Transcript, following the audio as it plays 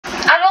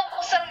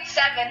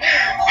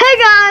Hey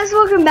guys,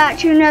 welcome back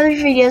to another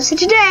video. So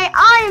today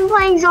I am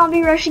playing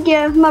Zombie Rush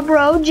again with my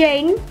bro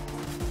Jaden.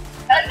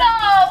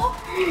 Hello.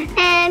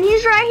 And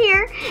he's right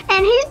here,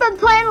 and he's been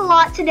playing a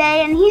lot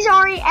today, and he's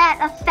already at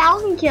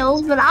 1,000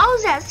 kills. But I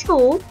was at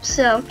school,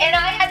 so. And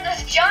I had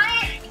this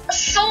giant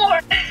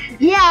sword.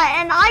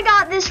 Yeah, and I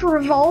got this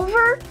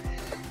revolver,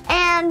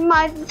 and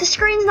the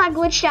screen's not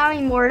glitched out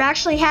anymore. It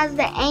actually has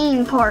the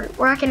aim part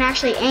where I can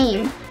actually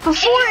aim.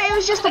 Before it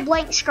was just a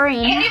blank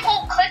screen. Can you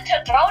hold click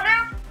to throw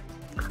now?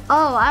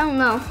 Oh, I don't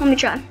know. Let me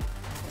try.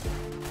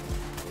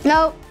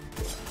 Nope.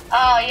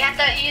 Oh, you have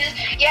to use.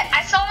 Yeah,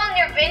 I saw on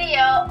your video,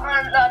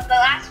 on the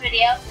last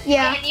video.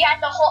 Yeah. And you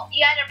had to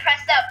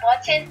press that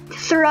button.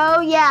 Throw,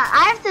 yeah.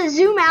 I have to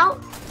zoom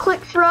out,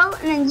 click throw,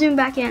 and then zoom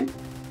back in.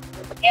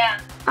 Yeah.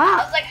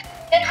 Ah. I was like,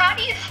 then how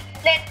do you?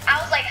 Then I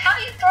was like, how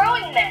are you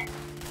throwing that?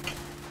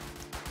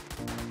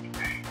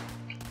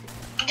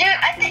 Dude,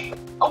 I think.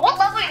 What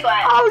level are you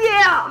at? Oh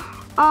yeah.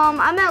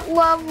 I'm at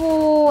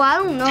level. I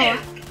don't know. 2.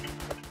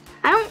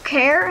 I don't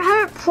care. I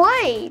haven't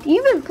played.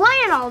 You've been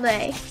playing all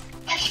day.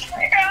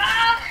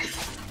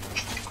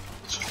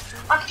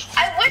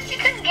 I wish you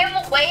could give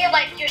away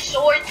like your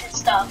swords and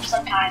stuff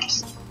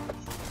sometimes.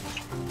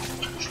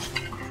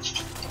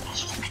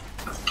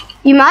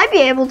 You might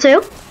be able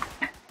to.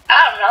 I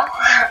don't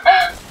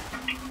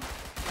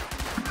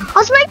know.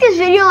 Let's make this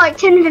video like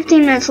 10 to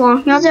 15 minutes long.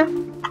 You know what?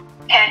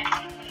 Okay.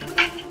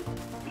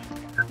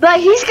 But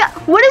he's got.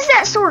 What is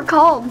that sword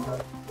called?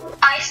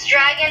 Ice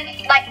Dragon,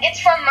 like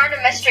it's from Murder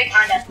Mystery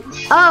kinda.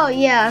 Oh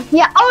yeah,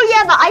 yeah. Oh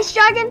yeah, the Ice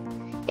Dragon.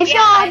 If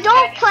y'all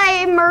don't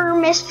play Murder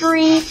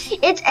Mystery,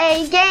 it's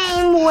a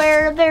game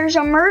where there's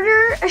a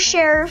murderer, a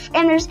sheriff,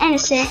 and there's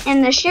innocent,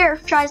 and the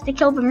sheriff tries to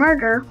kill the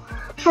murderer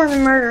before the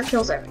murderer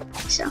kills everyone.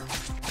 So.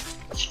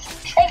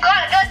 Oh god,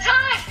 I got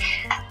time!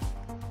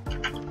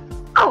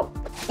 Oh,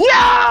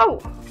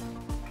 yo!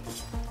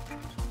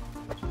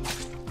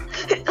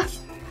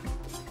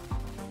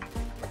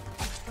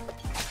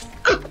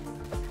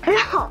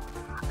 No,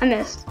 I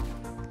missed.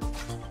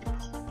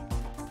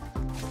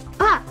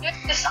 Ah.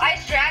 This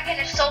Ice Dragon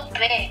is so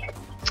big.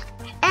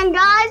 And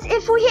guys,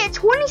 if we hit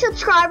 20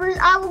 subscribers,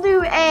 I will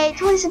do a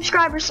 20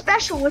 subscriber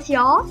special with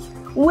y'all,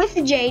 with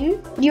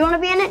Jaden. Do you want to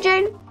be in it,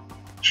 Jaden?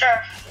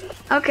 Sure.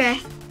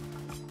 Okay.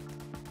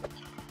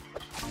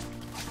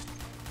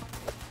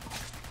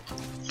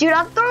 Dude,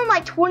 I'm throwing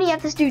like 20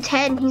 at this dude's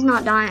head and he's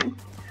not dying.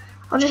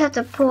 I'll just have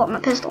to pull up my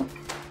pistol.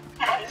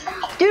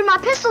 Dude, my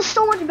pistol's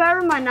so much better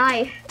than my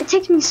knife. It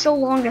takes me so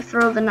long to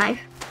throw the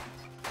knife.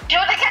 Dude,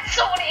 I got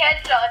so many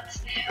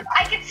headshots.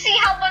 I can see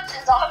how much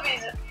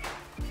zombies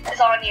is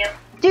on you.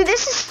 Dude,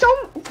 this is so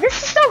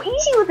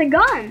easy with a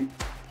gun.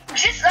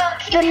 Just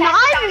keep The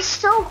knife is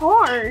so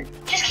hard.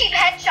 Just keep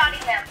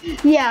headshotting them.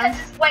 Yeah.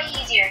 Because it's way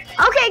easier.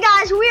 Okay,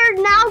 guys, we are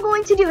now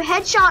going to do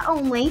headshot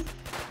only,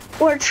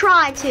 or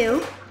try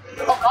to.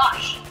 Oh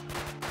gosh.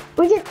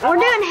 We're doing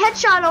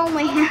headshot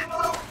only.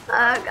 Oh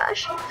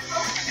gosh.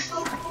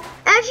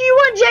 If you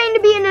want Jane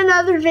to be in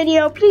another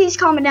video, please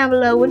comment down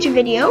below which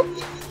video.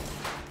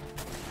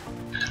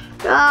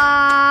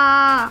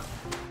 Woohoo!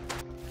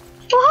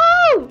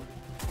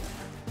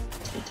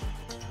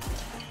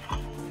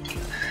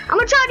 I'm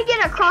gonna try to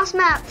get a cross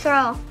map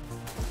throw.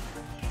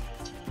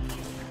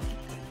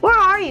 Where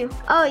are you?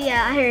 Oh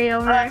yeah, I hear you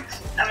over there.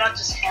 I'm not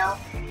just hell.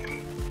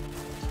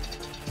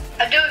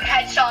 I'm doing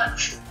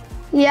headshots.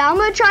 Yeah, I'm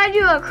gonna try to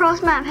do a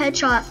cross map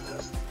headshot.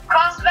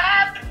 Cross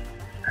map.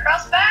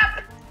 Cross map.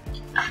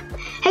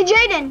 Hey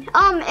Jaden, in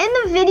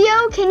the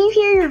video, can you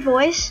hear your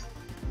voice?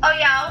 Oh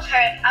yeah,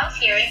 I was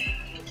hearing.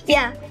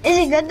 Yeah. Is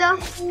it good though?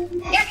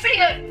 Yeah, it's pretty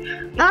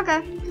good.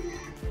 Okay.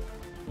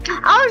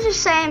 I was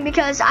just saying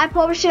because I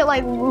published it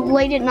like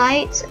late at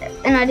night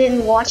and I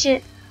didn't watch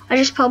it. I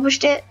just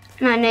published it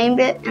and I named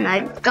it and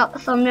I got the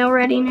thumbnail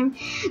ready and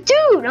everything.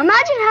 Dude,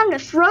 imagine having to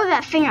throw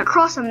that thing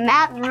across a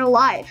map in real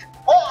life.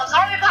 Oh,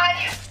 zombie behind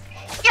you.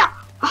 Yeah.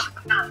 Oh,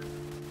 come on.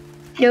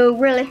 No,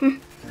 really.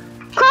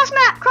 Cross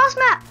map, cross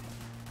map.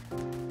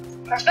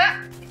 Cross map.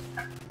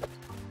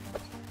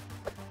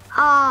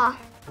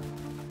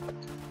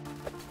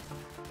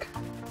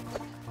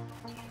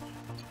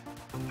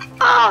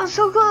 Oh,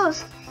 so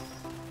close.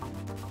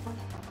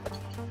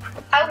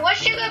 I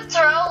wish you could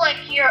throw like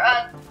your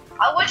I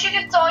wish you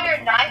could throw your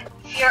knife,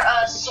 your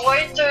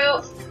sword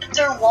through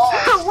walls.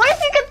 What if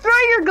you could throw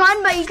your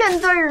gun but you couldn't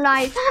throw your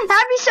knife?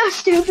 That'd be so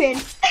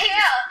stupid.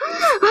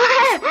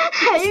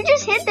 Yeah. You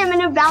just hit them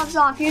and it bounce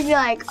off. You'd be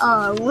like,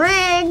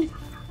 rigged.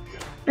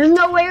 There's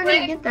no way you're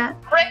gonna get that.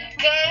 Rigged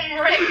game,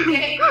 rigged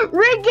game.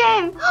 Rigged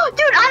game.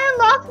 Dude, I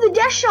unlocked the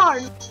death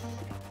shard.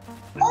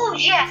 Oh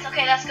yes,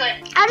 okay, that's good.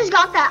 I just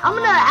got that. I'm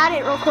gonna add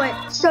it real quick.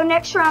 So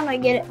next round I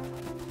get it.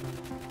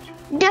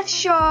 Death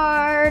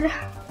shard.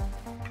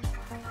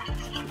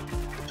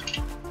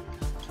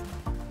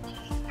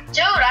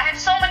 Dude, I have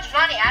so much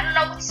money. I don't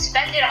know what to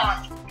spend it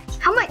on.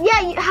 How much?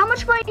 Yeah, how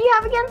much money do you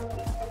have again?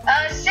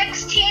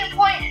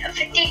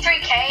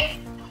 16.53K.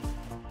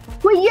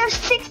 Wait, you have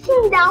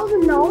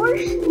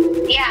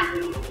 $16,000? Yeah.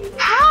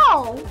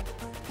 How?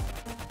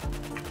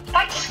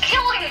 By just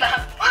killing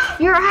them.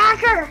 You're a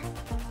hacker.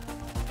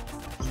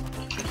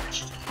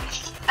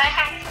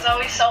 hack is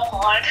always so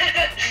hard.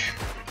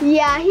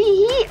 Yeah,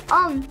 he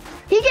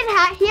can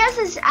hack. He has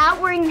this app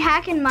where he can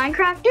hack in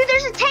Minecraft. Dude,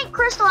 there's a tank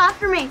crystal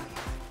after me.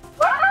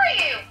 Where are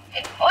you?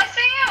 Oh, I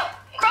see you.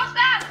 Cross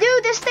that.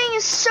 Dude, this thing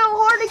is so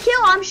hard to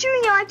kill. I'm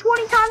shooting it like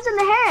 20 times in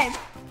the head.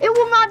 It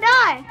will not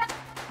die.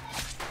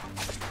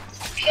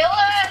 Kill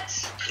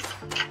it.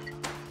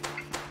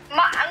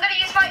 I'm gonna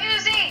use my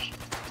Uzi.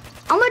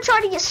 I'm gonna try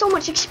to get so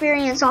much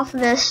experience off of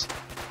this.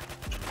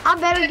 I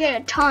better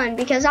get a ton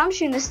because I'm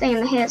shooting this thing in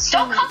the head. So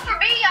Don't come for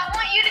me. I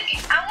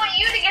want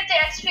you to get the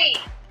XP.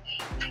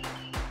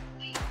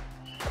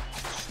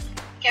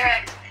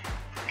 Correct.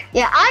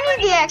 yeah, I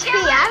need the XP.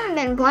 I haven't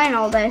been playing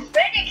all day.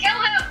 Brandon,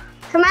 kill him.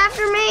 Come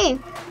after me.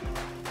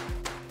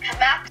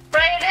 Come after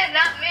Brandon,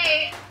 not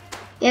me.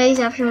 Yeah, he's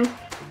after me.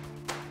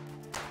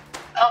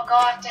 Oh, go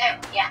after him.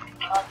 Yeah,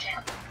 go after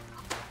him.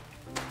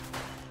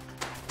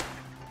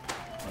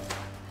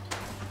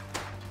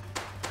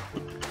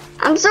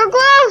 I'm so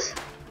close.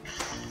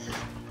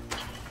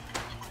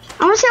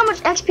 I want to see how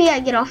much XP I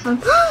get off him.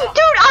 Dude,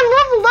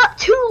 I leveled up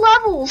 2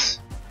 levels.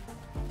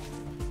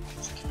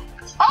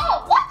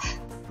 Oh, what?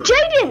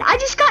 Jaden, I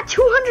just got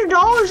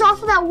 $200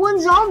 off of that one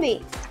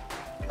zombie.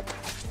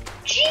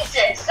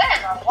 Jesus, that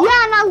is a lot.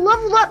 Yeah, and I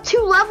leveled up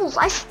 2 levels.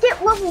 I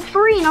skipped level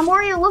 3 and I'm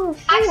already at level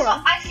 4.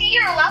 I see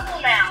your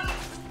level now.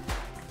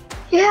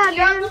 Yeah,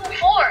 You're at dude. level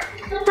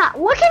 4. Nah,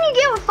 what can you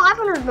get with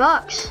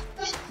 $500?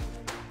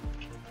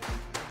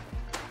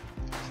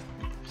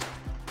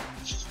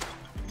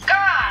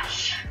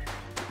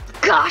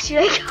 Gosh,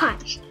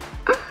 gosh.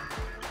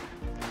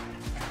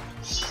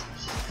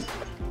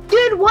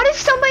 Dude, what if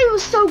somebody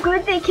was so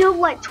good they killed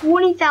like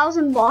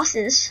 20,000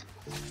 bosses?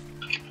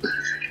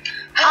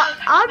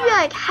 I'd be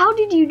like, how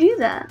did you do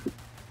that?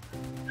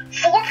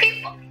 4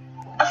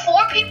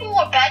 people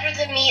were better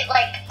than me,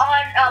 like,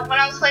 on, when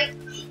I was like,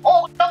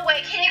 oh, no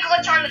way, can you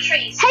glitch on the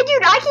trees? Hey,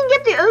 dude, I can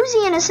get the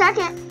Uzi in a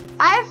second.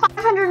 I have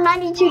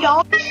 $592.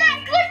 I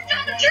glitched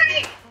on the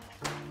tree!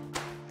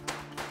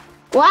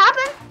 What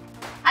happened?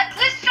 I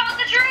glitched on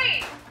the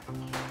tree!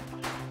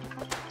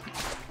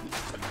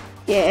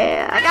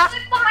 Yeah, I got...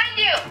 behind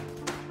you!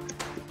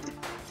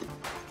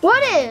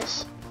 What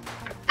is?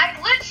 I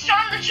glitched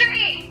on the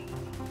tree!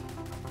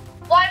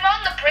 Well, I'm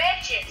on the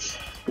branches.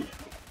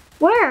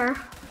 Where?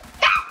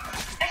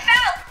 I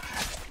fell!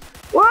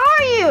 Where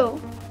are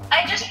you?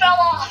 I just fell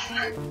off.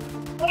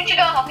 Where'd you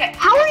go? Okay.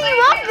 How are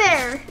you up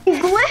there? You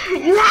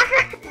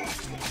hacker?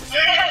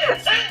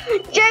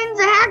 Jaden's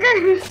a hacker.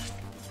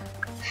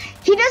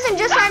 He doesn't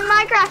just like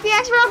Minecraft, he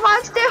has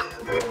Roblox too.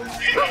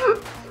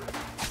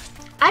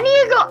 I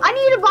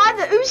need to buy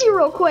the Uzi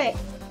real quick.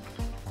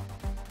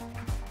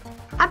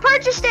 I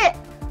purchased it.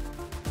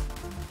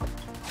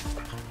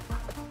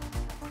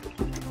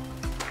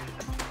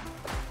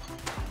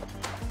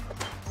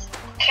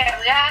 Okay,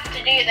 we have to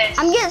do this.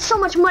 I'm getting so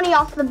much money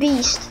off the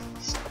beast.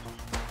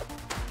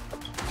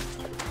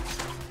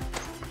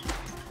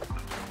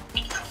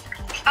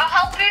 I'll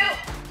help you.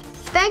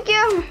 Thank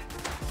you.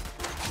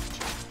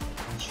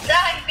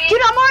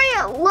 Dude, I'm already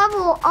at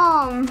level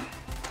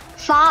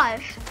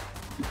 5.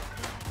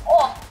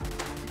 Oh.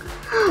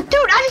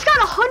 Dude, I just got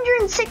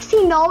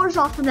 $116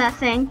 off of that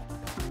thing.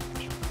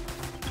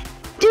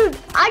 Dude,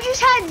 I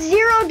just had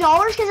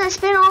 $0 because I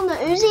spent it on the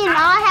Uzi, and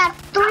now I have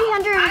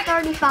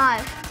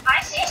 335.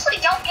 I seriously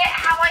don't get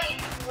how I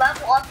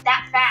level up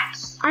that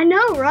fast. I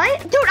know, right?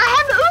 Dude, I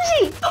have the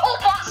Uzi. Oh,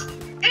 boss!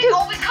 It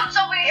always comes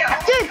over here.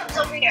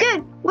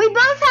 Dude, we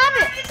both have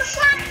it. It's a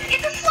slide.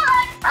 It's a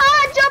slide.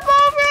 Ah, jump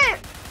over it.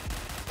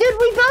 Dude,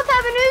 we both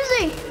have an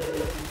Uzi.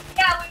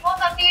 Yeah, we both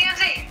have the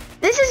Uzi.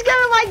 This is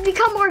gonna like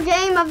become our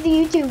game of the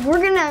YouTube. We're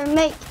gonna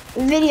make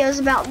videos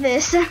about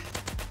this.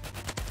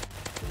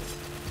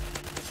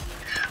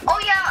 Oh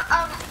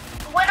yeah,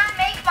 when I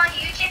make my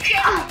YouTube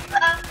channel,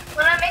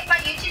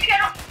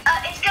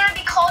 it's gonna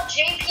be called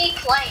JP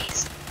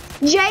Plays.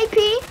 JP?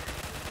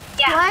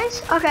 Yeah.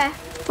 Plays? Okay.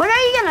 What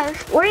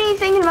are you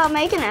thinking about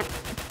making it?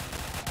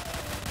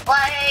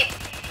 Like,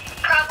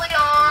 probably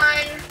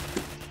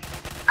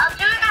I'll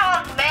do it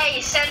on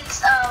May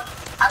since, I'll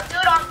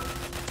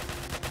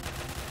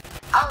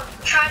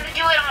try to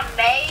do it on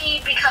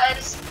May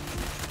because,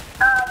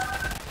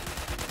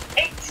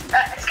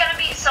 it's gonna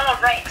be summer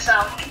break, so.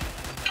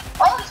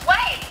 Oh, his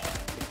way!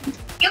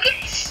 You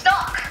get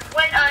stuck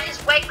when, his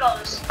way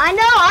goes. I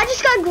know, I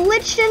just got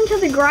glitched into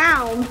the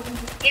ground.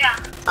 Yeah.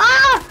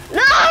 Ah!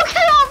 No,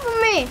 get off of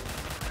me!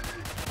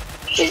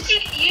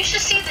 You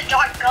should see the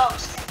dark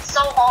ghost. It's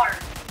so hard.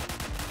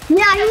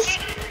 Yeah,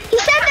 he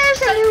said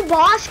there's a new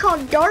boss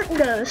called Dark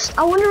Ghost.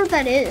 I wonder what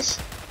that is.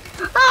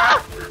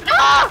 Ah!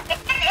 Ah!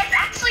 It's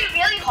actually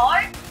really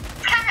hard.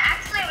 It's kind of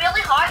actually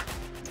really hard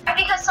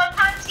because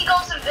sometimes he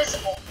goes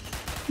invisible.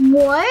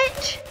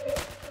 What?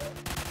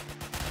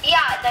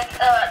 Yeah,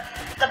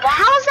 the boss.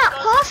 How is that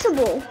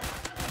possible?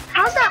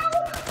 How's that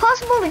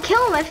possible to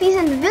kill him if he's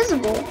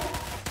invisible?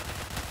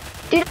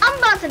 Dude, I'm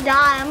about to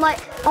die. I'm like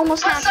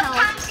almost half health.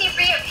 But sometimes he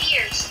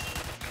reappears.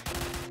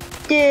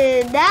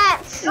 Dude,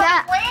 that's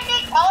I'm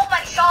landing all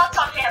my shots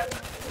on him.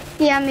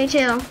 Yeah, me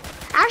too.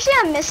 Actually,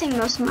 I'm missing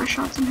most of my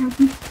shots in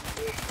heaven.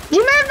 Do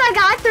you remember that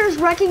guy threw his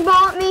wrecking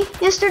ball at me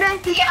yesterday?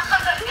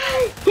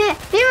 Yeah.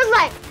 He was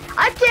like,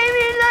 I came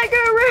in like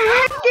a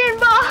wrecking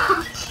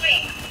ball.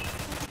 Sweet.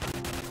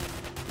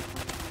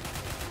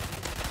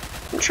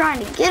 I'm trying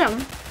to get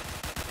him.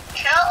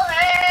 Kill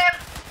him.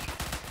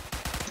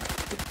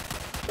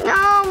 No,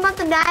 I'm about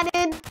to die,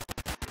 dude.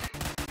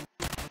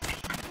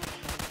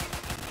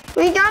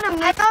 We got him. We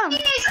got him.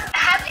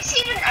 Have you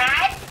seen an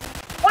ad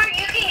where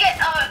you can get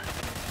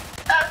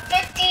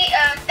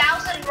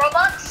 50,000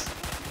 Robux?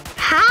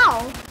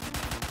 How?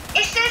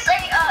 It says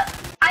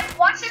I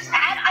watched this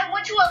ad. I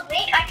went to a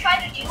link. I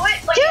tried to do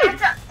it, but Dude, you had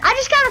to. I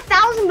just got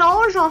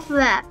 $1,000 off of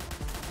that.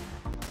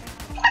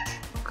 What?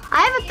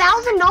 I have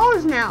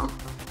 $1,000 now.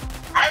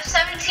 I have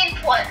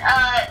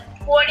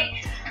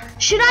 17.40.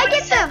 Should I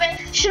get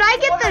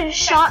the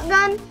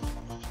shotgun?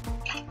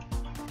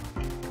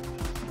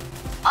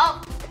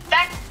 Oh,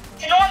 back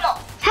to normal.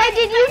 Hey,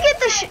 did you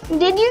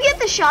get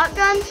the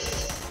shotgun?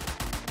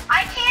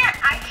 I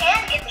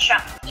can get the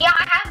shotgun. Yeah,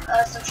 I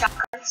have some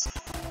shotguns.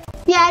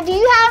 Yeah, do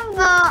you have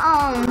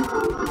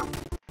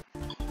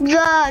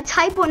the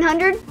Type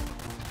 100?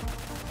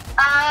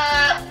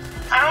 I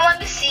don't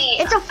want to see.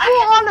 It's a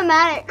full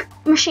automatic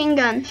machine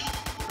gun.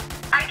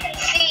 I can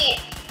see.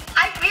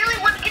 I really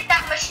want to get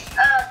that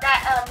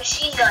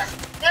machine gun.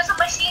 There's a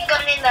machine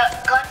gun in the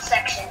gun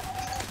section.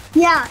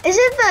 Yeah, is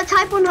it the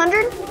Type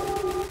 100?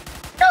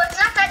 No, it's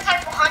not that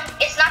Type 100.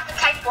 It's not the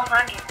Type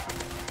 100.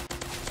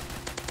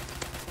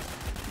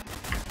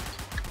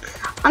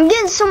 I'm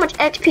getting so much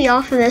XP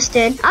off of this,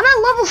 dude. I'm at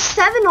level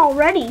 7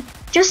 already,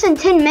 just in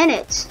 10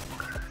 minutes.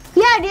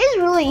 Yeah, it is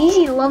really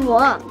easy to level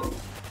up.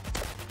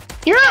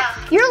 You're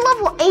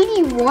level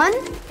 81?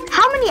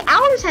 How many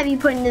hours have you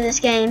put into this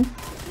game?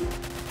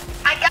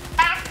 I got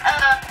back.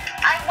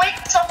 I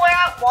went somewhere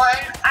at 1.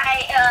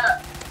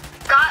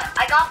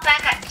 I got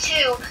back at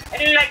 2,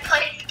 and then I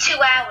played for 2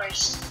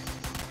 hours.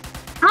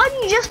 How do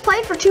you just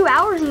play for 2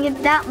 hours and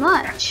get that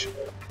much?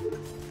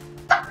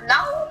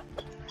 No,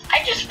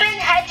 I just been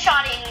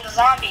headshotting the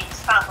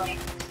zombies probably.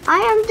 I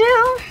am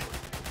too.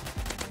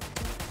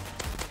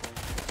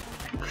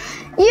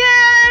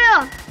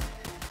 Yeah!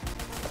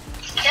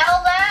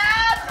 Kill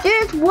them!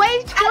 Dude, it's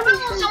wave 20. How about it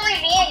was only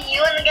me and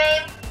you in the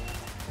game?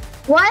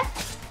 What?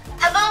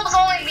 How about it was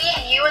only me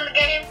and you in the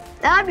game?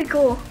 That'd be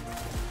cool.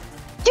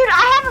 Dude,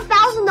 I have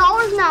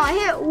 $1,000 now. I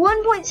hit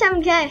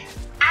 1.7K.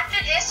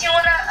 After this, you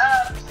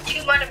wanna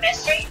do Murder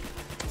Mystery?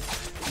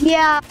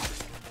 Yeah.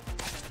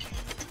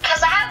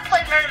 Because I haven't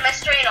played Murder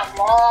Mystery in a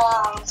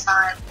long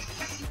time.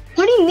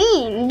 What do you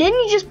mean? Didn't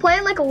you just play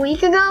it like a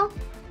week ago?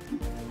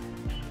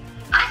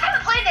 I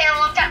haven't played it in a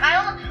long time.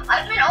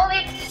 I've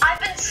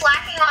been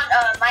slacking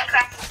on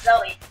Minecraft with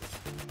Zoe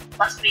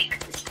last week.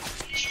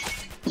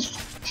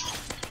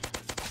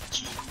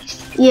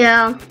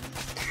 Yeah.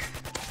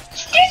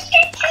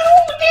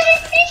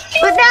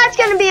 But that's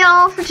gonna be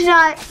all for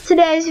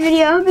today's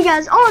video. I hope you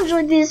guys all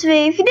enjoyed this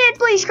video. If you did,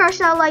 please crush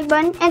that like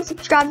button and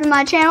subscribe to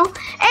my channel.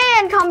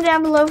 And comment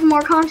down below for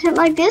more content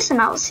like this.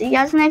 And I will see you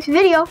guys in the next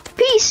video.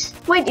 Peace.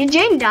 Wait, did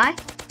Jaden die?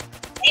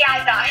 Yeah,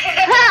 I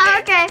died.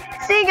 Okay.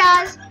 See you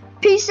guys.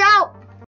 Peace out.